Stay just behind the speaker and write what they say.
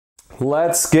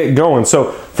let's get going.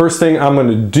 So first thing I'm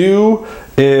gonna do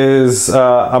is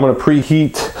I'm gonna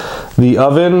preheat the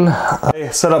oven. I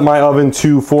set up my oven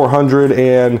to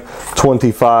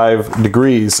 425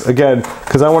 degrees. Again,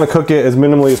 because I wanna cook it as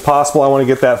minimally as possible. I wanna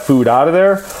get that food out of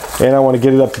there, and I wanna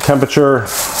get it up to temperature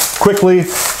quickly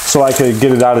so I could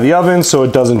get it out of the oven so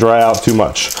it doesn't dry out too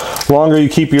much. The longer you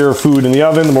keep your food in the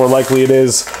oven, the more likely it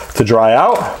is to dry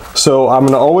out. So I'm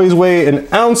gonna always weigh in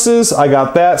ounces. I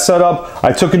got that set up.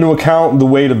 I took into account the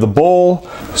weight of the bowl.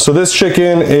 So this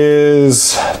chicken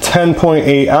is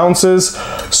 10.8 ounces.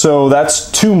 So that's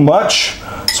too much.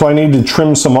 So I need to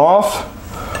trim some off.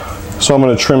 So I'm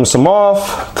gonna trim some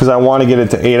off because I wanna get it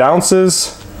to 8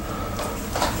 ounces.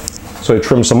 So I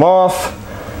trim some off.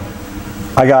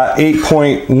 I got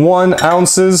 8.1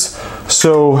 ounces,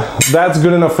 so that's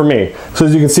good enough for me. So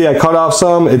as you can see, I cut off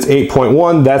some, it's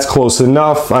 8.1, that's close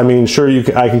enough. I mean, sure,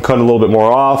 I can cut a little bit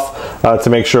more off to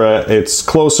make sure it's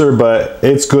closer, but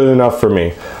it's good enough for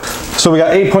me. So we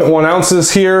got 8.1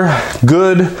 ounces here,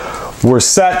 good, we're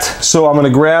set. So I'm gonna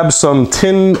grab some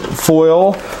tin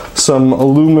foil, some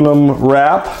aluminum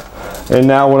wrap, and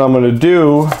now what I'm gonna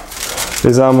do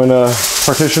is I'm gonna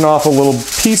partition off a little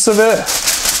piece of it.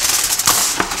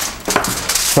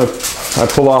 I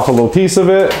pull off a little piece of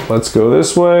it. Let's go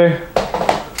this way.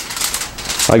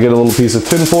 I get a little piece of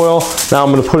tin foil. Now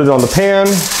I'm gonna put it on the pan.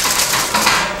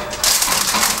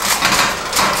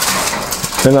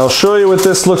 And I'll show you what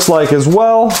this looks like as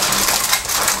well.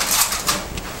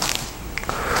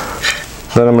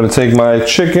 Then I'm gonna take my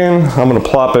chicken. I'm gonna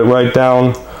plop it right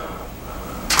down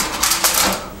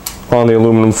on the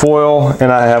aluminum foil.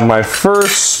 And I have my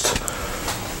first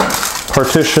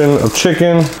partition of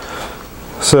chicken.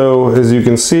 So as you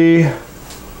can see, I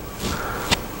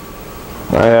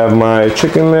have my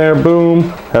chicken there,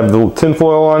 boom, have the tin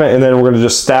foil on it, and then we're gonna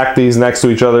just stack these next to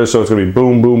each other, so it's gonna be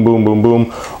boom, boom, boom, boom,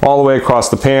 boom, all the way across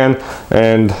the pan,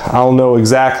 and I'll know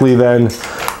exactly then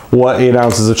what 8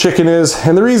 ounces of chicken is.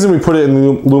 And the reason we put it in the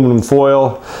aluminum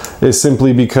foil is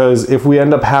simply because if we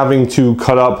end up having to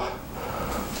cut up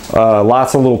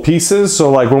lots of little pieces, so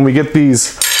like when we get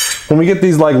these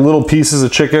like little pieces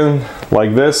of chicken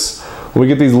like this, when we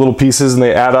get these little pieces and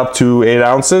they add up to 8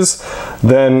 ounces,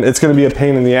 then it's gonna be a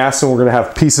pain in the ass and we're gonna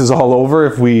have pieces all over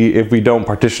if we don't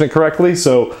partition it correctly.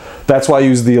 So that's why I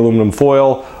use the aluminum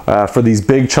foil. For these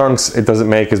big chunks, it doesn't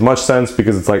make as much sense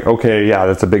because it's like, okay, yeah,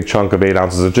 that's a big chunk of 8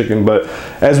 ounces of chicken. But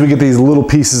as we get these little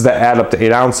pieces that add up to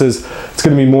 8 ounces, it's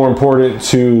gonna be more important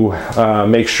to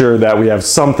make sure that we have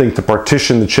something to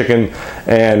partition the chicken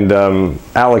and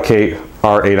allocate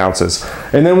our 8 ounces.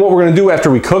 And then what we're gonna do after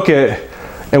we cook it,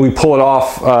 and we pull it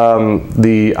off out of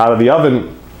the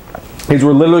oven, is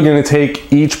we're literally gonna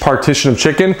take each partition of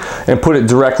chicken and put it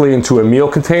directly into a meal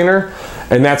container.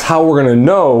 And that's how we're gonna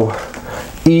know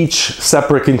each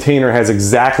separate container has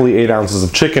exactly 8 ounces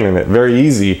of chicken in it. Very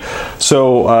easy.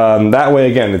 So that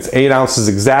way, again, it's 8 ounces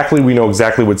exactly. We know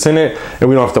exactly what's in it, and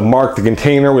we don't have to mark the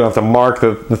container. We don't have to mark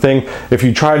the thing. If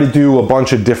you try to do a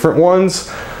bunch of different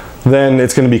ones, then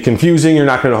it's going to be confusing. You're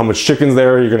not going to know how much chicken's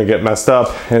there. You're going to get messed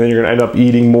up, and then you're going to end up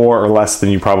eating more or less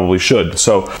than you probably should.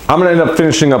 So I'm going to end up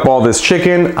finishing up all this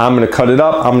chicken. I'm going to cut it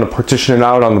up. I'm going to partition it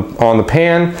out on the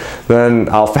pan. Then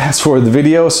I'll fast forward the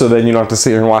video so then you don't have to sit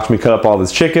here and watch me cut up all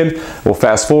this chicken. We'll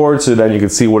fast forward so then you can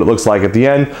see what it looks like at the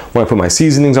end when I put my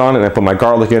seasonings on and I put my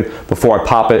garlic in before I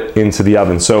pop it into the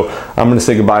oven. So I'm going to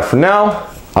say goodbye for now.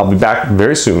 I'll be back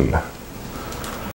very soon.